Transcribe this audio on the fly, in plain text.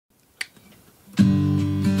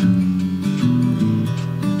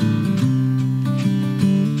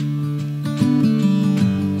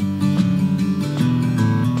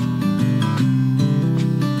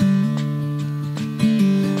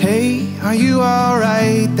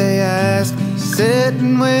alright, they ask me,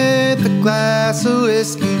 sitting with a glass of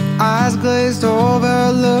whiskey, eyes glazed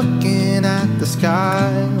over, looking at the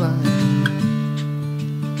skyline.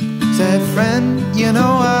 Said, friend, you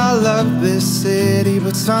know I love this city,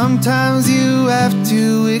 but sometimes you have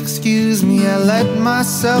to excuse me. I let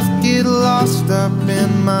myself get lost up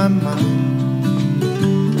in my mind,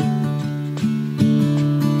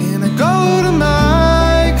 and I go to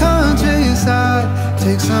my countryside,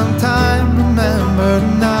 take some time, remember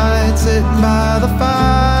the night, sitting by the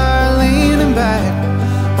fire, leaning back,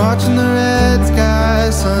 watching the red sky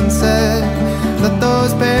sunset. Let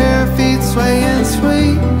those bare feet sway and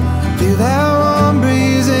swing, feel that warm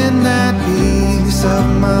breeze in that piece of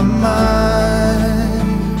my mind.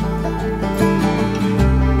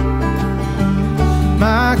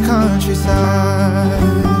 My countryside.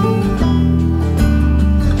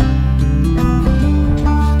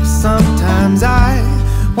 Sometimes I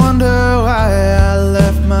wonder why I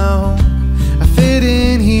left my home. I fit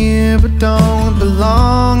in here but don't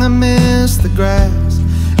belong. I miss the grass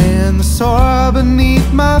and the soil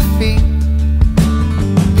beneath my feet.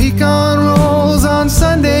 Pecan rolls on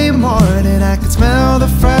Sunday morning, I can smell the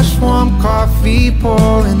fresh warm coffee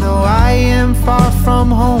pouring. Though I am far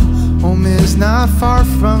from home, home is not far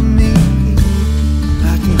from me.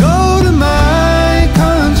 I can go to my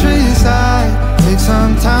countryside, take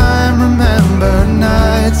some time, remember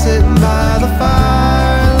nights, sitting by the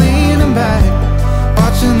fire, leaning back,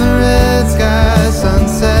 watching the red sky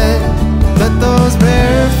sunset. Let those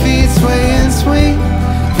bare feet sway and swing,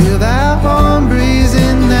 feel that warm breeze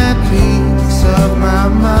in that piece of my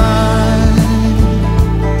mind.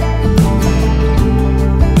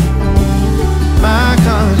 My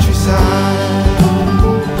countryside.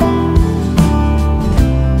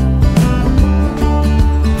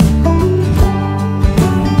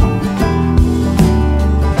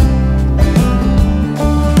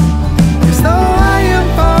 As though I am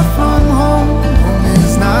far from home, home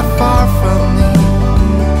is not far from me.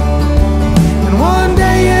 And one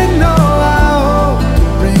day, you know, I hope to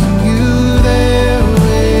bring you there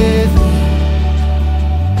with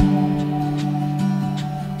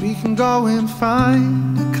me. We can go and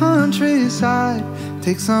find the countryside,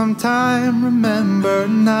 take some time, remember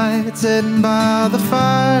night, sitting by the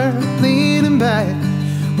fire, leaning back,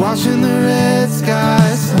 watching the red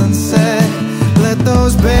sky sunset. Let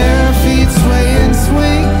those bare